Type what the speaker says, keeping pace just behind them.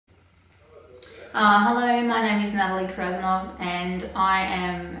Hello, my name is Natalie Karazinov and I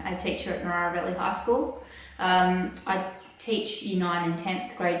am a teacher at Narara Valley High School. I teach Year 9 and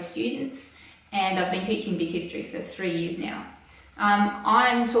 10th grade students and I've been teaching Big History for 3 years now.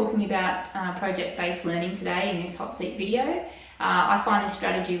 I'm talking about project-based learning today in this hot seat video. I find this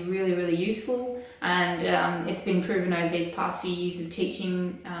strategy really useful, and it's been proven over these past few years of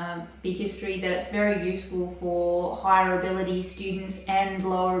teaching Big History that it's very useful for higher ability students and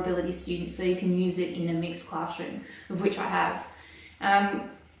lower ability students, so you can use it in a mixed classroom, of which I have.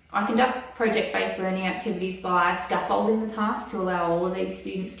 I conduct project-based learning activities by scaffolding the task to allow all of these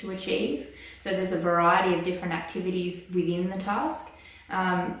students to achieve. So there's a variety of different activities within the task.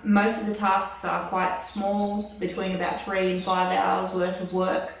 Most of the tasks are quite small, between about 3 and 5 hours worth of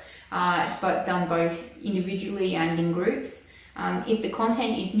work. It's done both individually and in groups. If the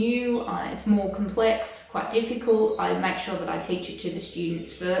content is new, it's more complex, quite difficult, I make sure that I teach it to the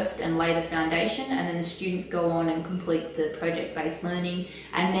students first and lay the foundation, and then the students go on and complete the project-based learning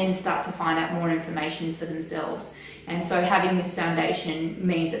and then start to find out more information for themselves. And so having this foundation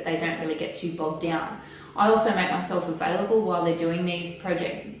means that they don't really get too bogged down. I also make myself available while they're doing these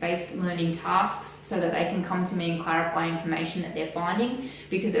project-based learning tasks so that they can come to me and clarify information that they're finding,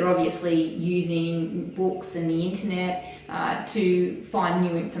 because they're obviously using books and the internet to find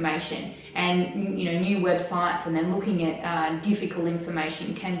new information. And new websites and then looking at difficult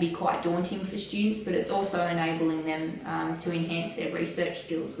information can be quite daunting for students, but it's also enabling them to enhance their research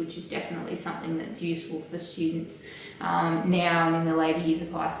skills, which is definitely something that's useful for students now and in the later years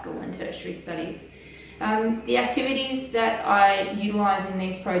of high school and tertiary studies. The activities that I utilise in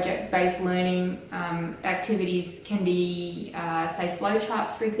these project-based learning activities can be, say,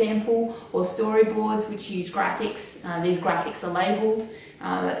 flowcharts, for example, or storyboards which use graphics. These graphics are labelled.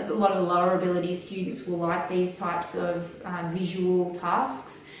 A lot of the lower ability students will like these types of visual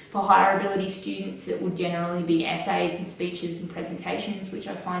tasks. For higher ability students, it would generally be essays and speeches and presentations, which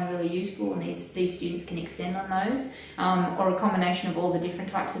I find really useful, and these students can extend on those, or a combination of all the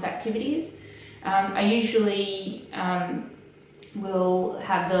different types of activities. I usually will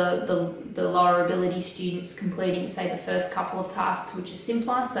have the lower ability students completing, say, the first couple of tasks, which are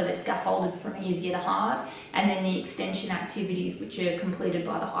simpler, so they're scaffolded from easier to hard, and then the extension activities, which are completed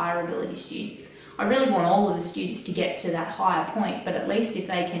by the higher ability students. I really want all of the students to get to that higher point, but at least if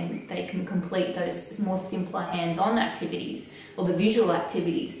they can complete those more simpler hands-on activities or the visual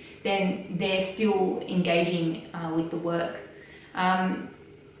activities, then they're still engaging with the work.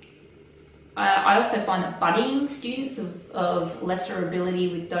 I also find that buddying students of lesser ability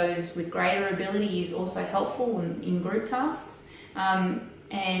with those with greater ability is also helpful in group tasks, and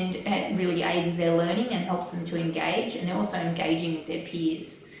it really aids their learning and helps them to engage, and they're also engaging with their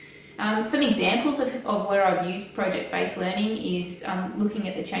peers. Some examples of where I've used project-based learning is looking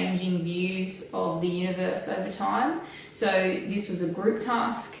at the changing views of the universe over time. So this was a group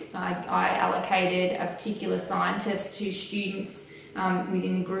task. I allocated a particular scientist to students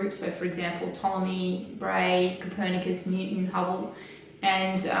within the group, so for example Ptolemy, Bray, Copernicus, Newton, Hubble,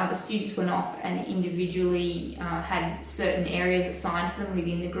 and the students went off and individually had certain areas assigned to them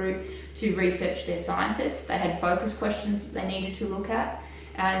within the group to research their scientists. They had focus questions that they needed to look at,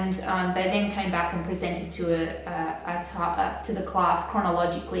 and they then came back and presented to the class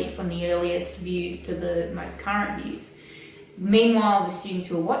chronologically from the earliest views to the most current views. Meanwhile, the students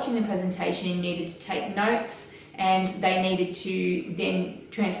who were watching the presentation needed to take notes, and they needed to then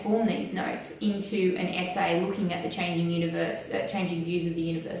transform these notes into an essay looking at the changing universe, changing views of the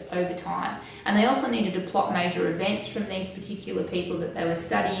universe over time. And they also needed to plot major events from these particular people that they were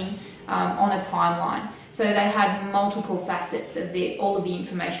studying on a timeline. So they had multiple facets of all of the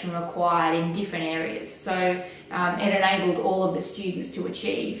information required in different areas. So it enabled all of the students to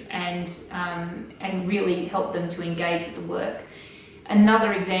achieve and really helped them to engage with the work.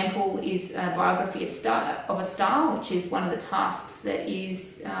 Another example is a biography of a star, which is one of the tasks that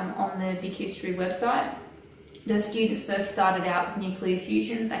is on the Big History website. The students first started out with nuclear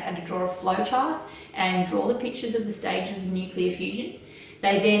fusion. They had to draw a flowchart and draw the pictures of the stages of nuclear fusion.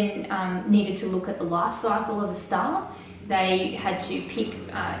 They then needed to look at the life cycle of a star. They had to pick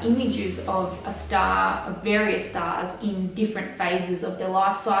images of a star, of various stars in different phases of their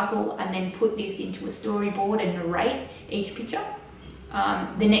life cycle, and then put this into a storyboard and narrate each picture.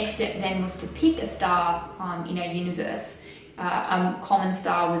 The next step then was to pick a star in our universe. A common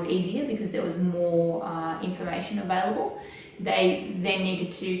star was easier because there was more information available. They then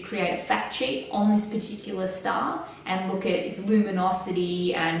needed to create a fact sheet on this particular star and look at its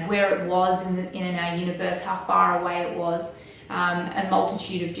luminosity and where it was in our universe, how far away it was, a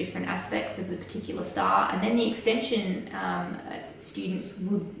multitude of different aspects of the particular star. And then the extension students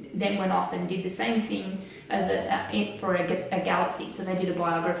then went off and did the same thing as for a galaxy. So they did a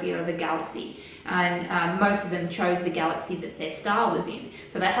biography of a galaxy, and most of them chose the galaxy that their star was in.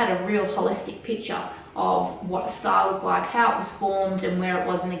 So they had a real holistic picture of what a star looked like, how it was formed, and where it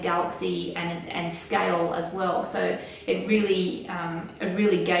was in the galaxy, and scale as well. So it really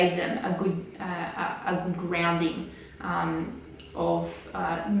gave them a good grounding of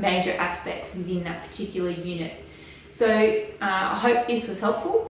major aspects within that particular unit. So I hope this was helpful.